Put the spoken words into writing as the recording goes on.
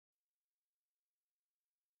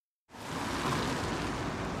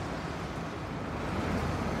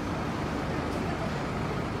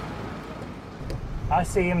I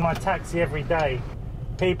see in my taxi every day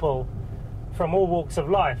people from all walks of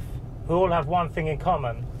life who all have one thing in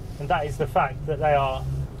common, and that is the fact that they are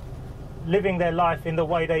living their life in the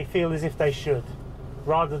way they feel as if they should,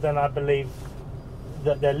 rather than, I believe,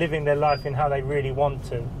 that they're living their life in how they really want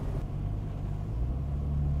to.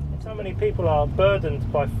 So many people are burdened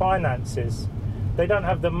by finances. They don't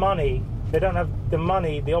have the money,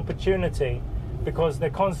 the opportunity, because they're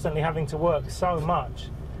constantly having to work so much,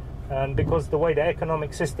 and because the way the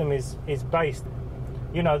economic system is based.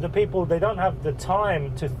 You know, the people, they don't have the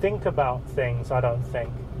time to think about things, I don't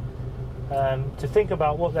think. To think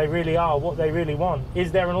about what they really are, what they really want.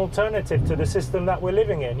 Is there an alternative to the system that we're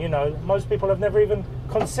living in? You know, most people have never even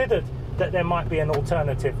considered that there might be an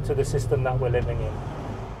alternative to the system that we're living in.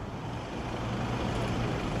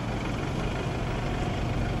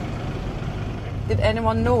 Did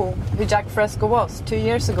anyone know who Jacque Fresco was 2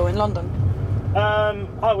 years ago in London?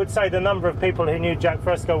 I would say the number of people who knew Jacque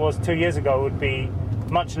Fresco was 2 years ago would be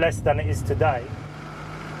much less than it is today.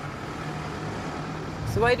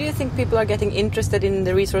 So why do you think people are getting interested in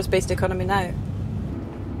the resource-based economy now?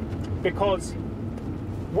 Because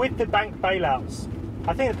with the bank bailouts,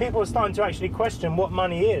 I think that people are starting to actually question what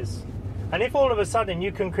money is. And if all of a sudden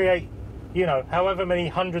you can create, you know, however many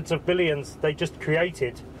hundreds of billions they just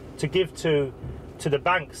created to give to the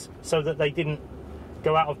banks so that they didn't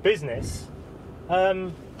go out of business,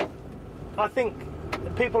 I think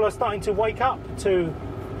people are starting to wake up to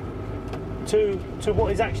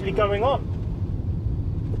what is actually going on.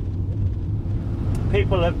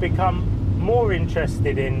 People have become more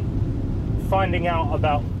interested in finding out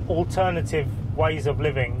about alternative ways of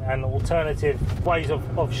living and alternative ways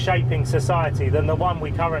of shaping society than the one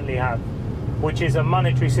we currently have, which is a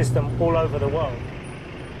monetary system all over the world.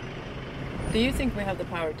 Do you think we have the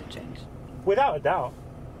power to change? Without a doubt.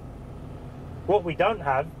 What we don't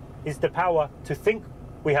have is the power to think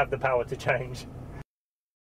we have the power to change.